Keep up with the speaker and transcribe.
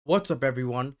What's up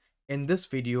everyone? In this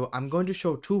video, I'm going to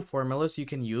show two formulas you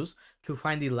can use to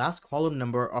find the last column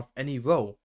number of any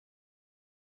row.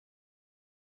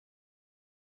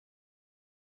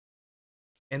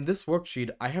 In this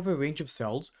worksheet, I have a range of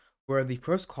cells where the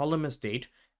first column is date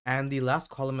and the last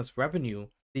column is revenue.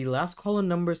 The last column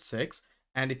number is 6,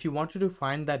 and if you wanted to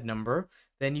find that number,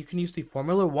 then you can use the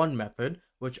Formula 1 method,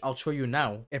 which I'll show you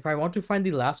now. If I want to find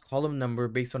the last column number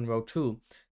based on row 2,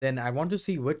 then I want to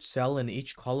see which cell in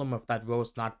each column of that row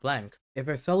is not blank. If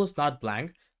a cell is not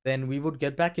blank, then we would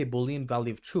get back a Boolean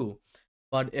value of true.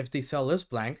 But if the cell is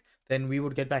blank, then we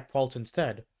would get back false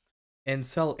instead. In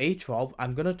cell A12,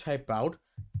 I'm going to type out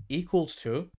equals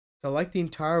to, select the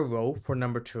entire row for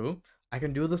number 2. I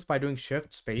can do this by doing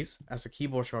shift space as a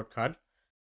keyboard shortcut,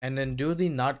 and then do the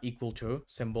not equal to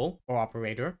symbol or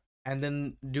operator, and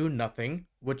then do nothing,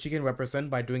 which you can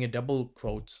represent by doing a double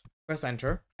quotes. Press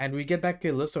enter, and we get back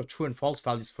a list of true and false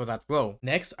values for that row.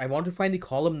 Next, I want to find the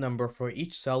column number for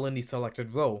each cell in the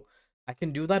selected row. I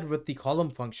can do that with the column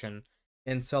function.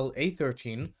 In cell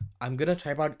A13, I'm going to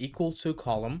type out equals to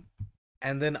column,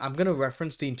 and then I'm going to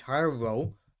reference the entire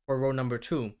row for row number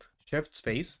 2. Shift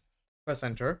space, press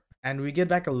enter, and we get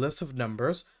back a list of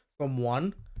numbers from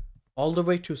 1 all the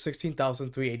way to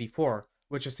 16,384,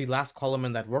 which is the last column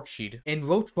in that worksheet. In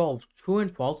row 12, true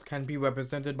and false can be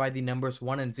represented by the numbers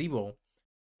 1 and 0.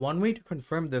 One way to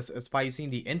confirm this is by using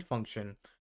the int function,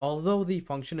 although the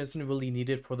function isn't really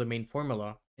needed for the main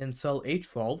formula. In cell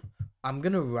A12, I'm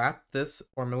going to wrap this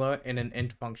formula in an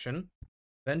int function,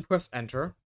 then press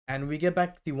enter, and we get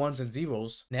back the 1s and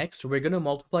 0s. Next, we're going to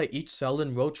multiply each cell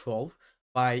in row 12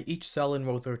 by each cell in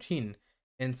row 13.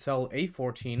 In cell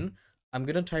A14, I'm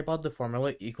going to type out the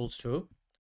formula equals to,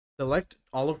 select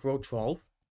all of row 12,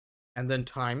 and then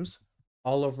times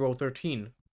all of row 13.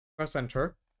 Press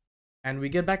enter, and we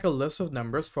get back a list of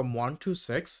numbers from 1 to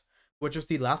 6, which is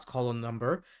the last column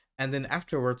number, and then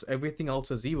afterwards everything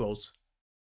else is zeros.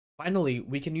 Finally,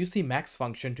 we can use the max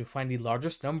function to find the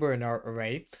largest number in our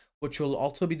array, which will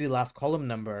also be the last column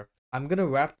number. I'm going to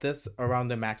wrap this around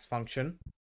the max function,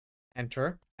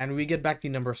 enter, and we get back the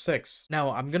number 6.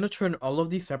 Now, I'm going to turn all of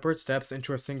these separate steps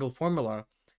into a single formula.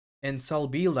 In cell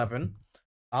B11,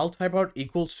 I'll type out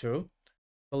equals to,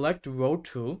 select row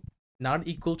 2, not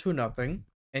equal to nothing,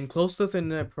 enclose this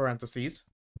in parentheses,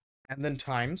 and then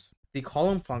times the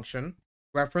column function,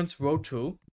 reference row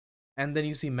 2, and then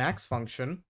use the max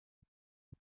function,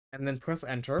 and then press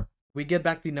enter. We get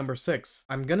back the number 6.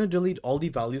 I'm going to delete all the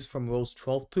values from rows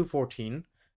 12 through 14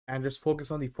 and just focus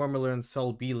on the formula in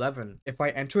cell B11. If I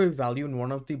enter a value in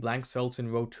one of the blank cells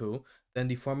in row 2, then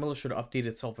the formula should update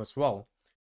itself as well.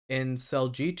 In cell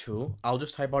G2, I'll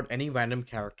just type out any random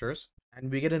characters,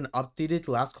 and we get an updated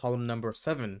last column number of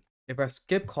 7. If I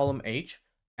skip column H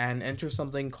and enter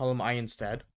something column I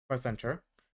instead, press enter,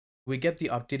 we get the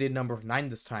updated number of 9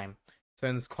 this time,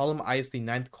 since column I is the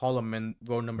 9th column in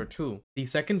row number 2. The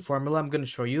second formula I'm going to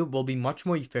show you will be much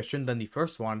more efficient than the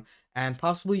first one, and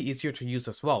possibly easier to use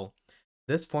as well.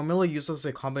 This formula uses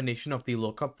a combination of the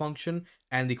lookup function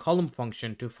and the column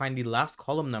function to find the last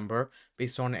column number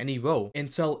based on any row. In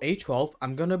cell A12,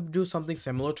 I'm going to do something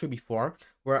similar to before,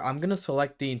 where I'm going to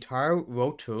select the entire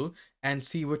row 2 and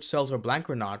see which cells are blank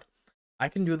or not. I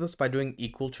can do this by doing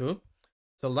equal to,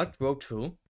 select row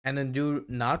 2, and then do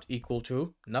not equal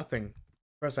to nothing.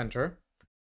 Press enter,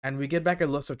 and we get back a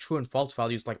list of true and false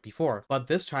values like before. But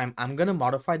this time, I'm going to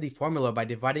modify the formula by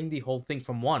dividing the whole thing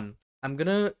from 1. I'm going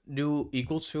to do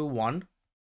equals to 1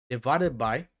 divided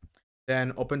by,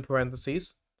 then open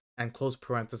parentheses and close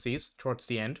parentheses towards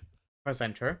the end. Press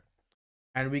enter,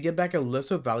 and we get back a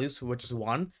list of values which is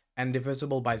 1 and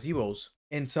divisible by zeros.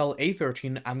 In cell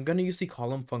A13, I'm going to use the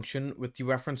column function with the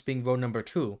reference being row number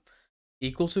 2.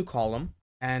 Equals to column,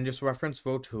 and just reference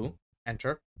row 2,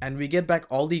 enter, and we get back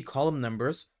all the column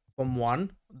numbers from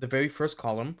 1, the very first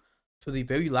column, to the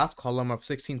very last column of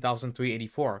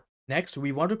 16,384. Next,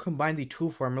 we want to combine the two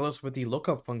formulas with the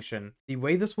lookup function. The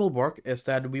way this will work is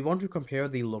that we want to compare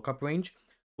the lookup range,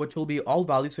 which will be all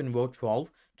values in row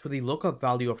 12, to the lookup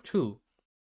value of 2.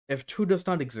 If 2 does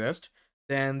not exist,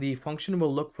 then the function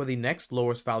will look for the next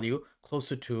lowest value, close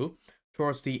to 2,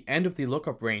 towards the end of the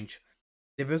lookup range.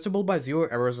 Divisible by 0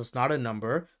 errors is not a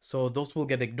number, so those will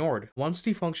get ignored. Once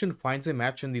the function finds a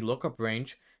match in the lookup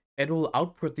range, it will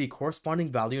output the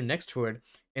corresponding value next to it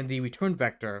in the return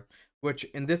vector, which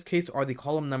in this case are the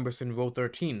column numbers in row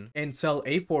 13. In cell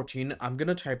A14, I'm going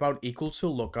to type out equals to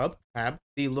lookup, tab.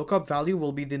 The lookup value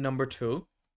will be the number 2,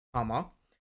 comma.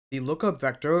 The lookup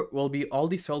vector will be all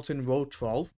the cells in row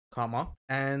 12, comma.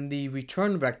 And the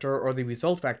return vector or the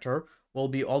result vector will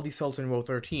be all the cells in row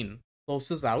 13. Close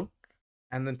this out,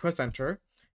 and then press enter,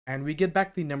 And we get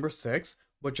back the number 6,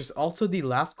 which is also the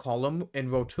last column in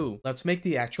row 2. Let's make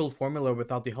the actual formula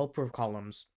without the helper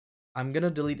columns. I'm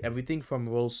gonna delete everything from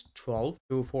rows 12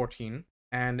 to 14,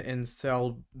 and in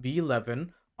cell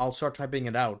B11, I'll start typing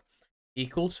it out.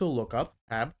 Equal to lookup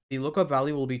tab. The lookup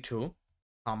value will be 2,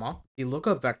 comma. The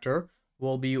lookup vector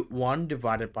will be 1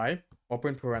 divided by,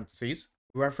 open parentheses,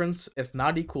 reference is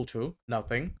not equal to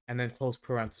nothing, and then close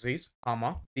parentheses,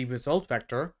 comma. The result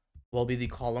vector will be the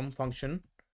column function,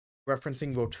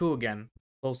 referencing row 2 again.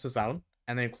 Close this out,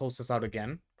 and then close this out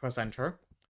again, press enter,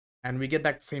 and we get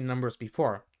back the same numbers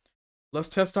before. Let's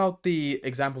test out the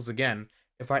examples again.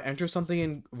 If I enter something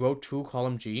in row 2,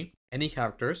 column G, any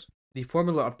characters, the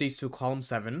formula updates to column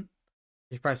 7.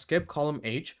 If I skip column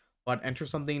H, but enter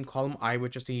something in column I,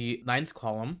 which is the 9th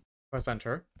column, press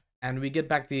enter, and we get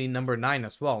back the number 9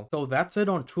 as well. So that's it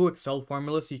on 2 Excel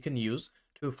formulas you can use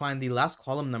to find the last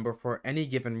column number for any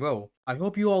given row. I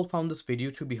hope you all found this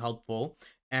video to be helpful,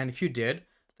 and if you did,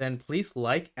 then please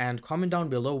like and comment down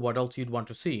below what else you'd want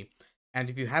to see. And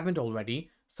if you haven't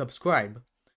already, subscribe.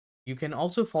 You can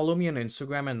also follow me on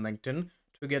Instagram and LinkedIn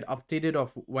to get updated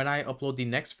of when I upload the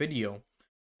next video.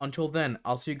 Until then,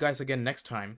 I'll see you guys again next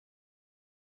time.